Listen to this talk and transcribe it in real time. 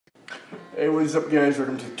Hey, what's up, guys?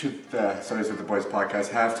 Welcome to the SWTBP podcast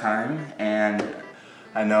halftime. And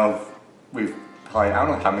I know we've probably, I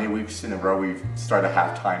don't know how many weeks in a row we've started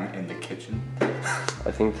halftime in the kitchen.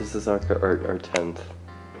 I think this is our 10th.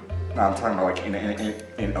 No, I'm talking about like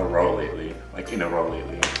in a row lately. Like in a row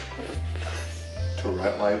lately.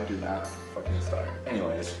 Tourette life, do not fucking start.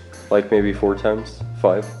 Anyways. Like maybe 4 times?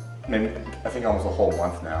 5? Maybe, I think almost a whole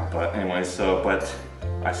month now. But anyways, but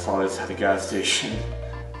I saw this at the gas station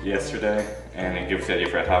yesterday, and it gives the idea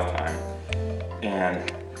for a halftime.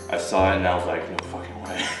 And I saw it and I was like, no fucking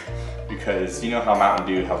way. Because you know how Mountain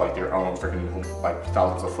Dew have like their own freaking like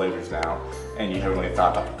thousands of flavors now, and you haven't really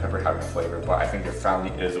thought Dr. Pepper having a flavor, but I think there finally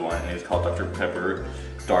is one, and it's called Dr. Pepper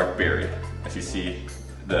Dark Berry. As you see,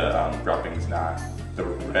 the wrapping's not the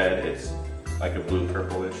red, it's like a blue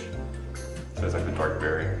purplish. So it's like the dark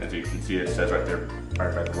berry. As you can see, it says right there,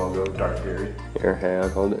 right by the logo, dark berry. Here, hang on,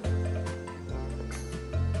 hold it.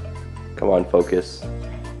 Come on, focus.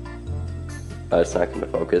 It's not gonna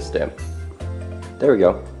focus, damn. There we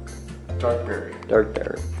go. Dark berry. Dark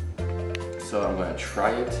berry. So I'm gonna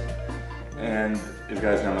try it. And if you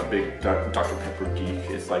guys know, I'm a big Dr. Pepper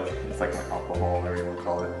geek. It's like my alcohol, whatever you want to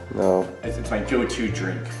call it. No. It's my go-to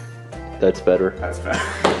drink. That's better. That's bad.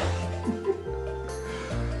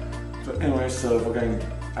 But anyway, so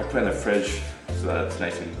I put it in the fridge so that it's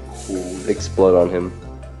nice and cool. Explode on him.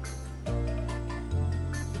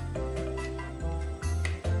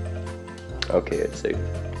 Okay, it's safe.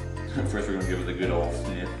 First we're gonna give it a good old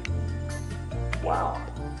sniff. Wow.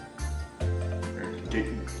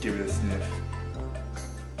 Give it a sniff.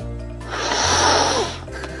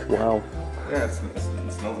 Wow. Yeah, it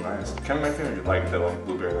smells nice. Kind of my favorite, like the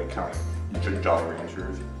blueberry, like kind of like Jolly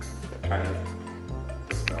Ranchers, kind of.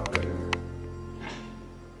 The smell of it.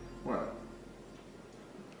 Well.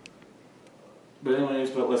 But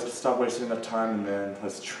anyways, let's stop wasting enough time and then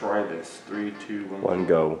let's try this. 3, 2, 1. 1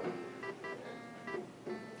 go.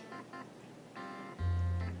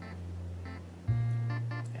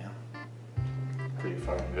 Pretty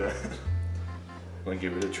fucking good. Wanna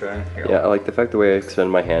give it a try? Here, Yeah, I like the fact the way I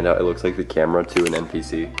extend my hand out, it looks like the camera to an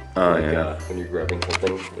NPC. Oh, like, yeah. When you're grabbing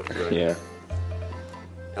something. Yeah.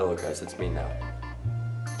 Hello guys, it's me now.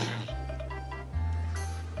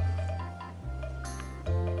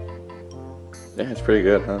 Yeah, it's pretty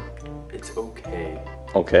good, huh? It's okay.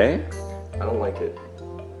 Okay. I don't like it.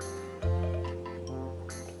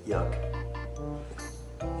 Yuck.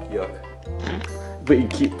 Yuck. But you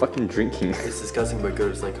keep fucking drinking. It's disgusting but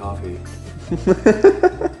good, it's like coffee.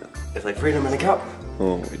 It's like freedom in a cup.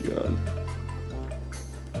 Oh my god.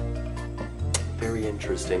 Very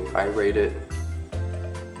interesting. I'll rate it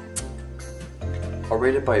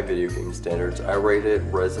by video game standards. I rate it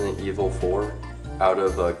Resident Evil 4 out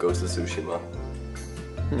of Ghost of Tsushima.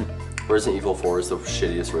 Resident Evil 4 is the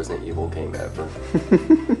shittiest Resident Evil game ever.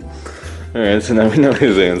 Alright, so now we know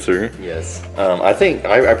his answer. Yes. I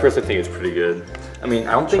personally think it's pretty good. I mean,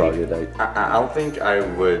 I don't think I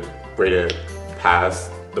would rate it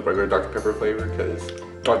past the regular Dr. Pepper flavor because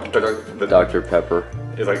Dr. Pepper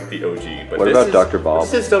is like the OG. But what about Dr. Bob?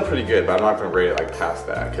 This is still pretty good, but I'm not gonna rate it like past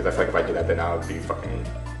that because I feel like if I did that, then I would be fucking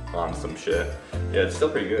on some shit. Yeah, it's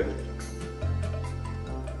still pretty good.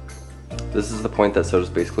 This is the point that soda's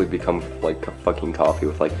basically become like a fucking coffee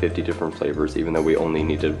with like 50 different flavors, even though we only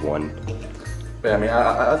needed 1. But I mean,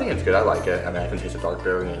 I think it's good. I like it. I mean, I can taste the dark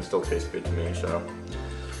berry and it still tastes good to me. So,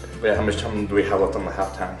 but yeah, how much time do we have left on the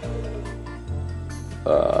halftime?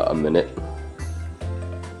 A minute.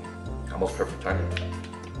 Almost perfect timing.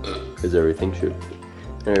 Is everything should.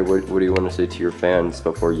 Alright, what do you want to say to your fans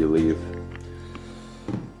before you leave?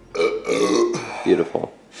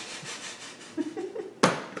 Beautiful.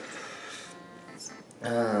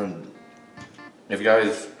 If you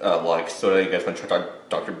guys like soda, you guys want to try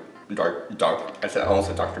I almost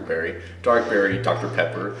said Dr. Berry. Dark Berry, Dr.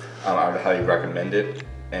 Pepper. I would highly recommend it.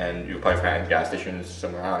 And you'll probably find it at gas stations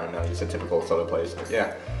somewhere, I don't know, just a typical soda place. But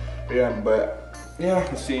yeah,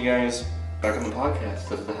 we'll see you guys back on the podcast.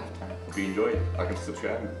 This is the halftime. Hope you enjoyed. Like and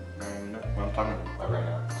subscribe. I don't even know what I'm talking about right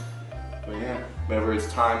now. But yeah, whenever it's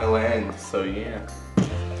time to end, so yeah.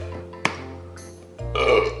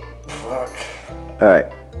 Fuck. Alright,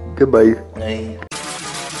 goodbye. Hey.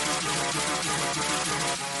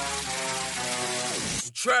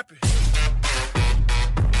 Trapping.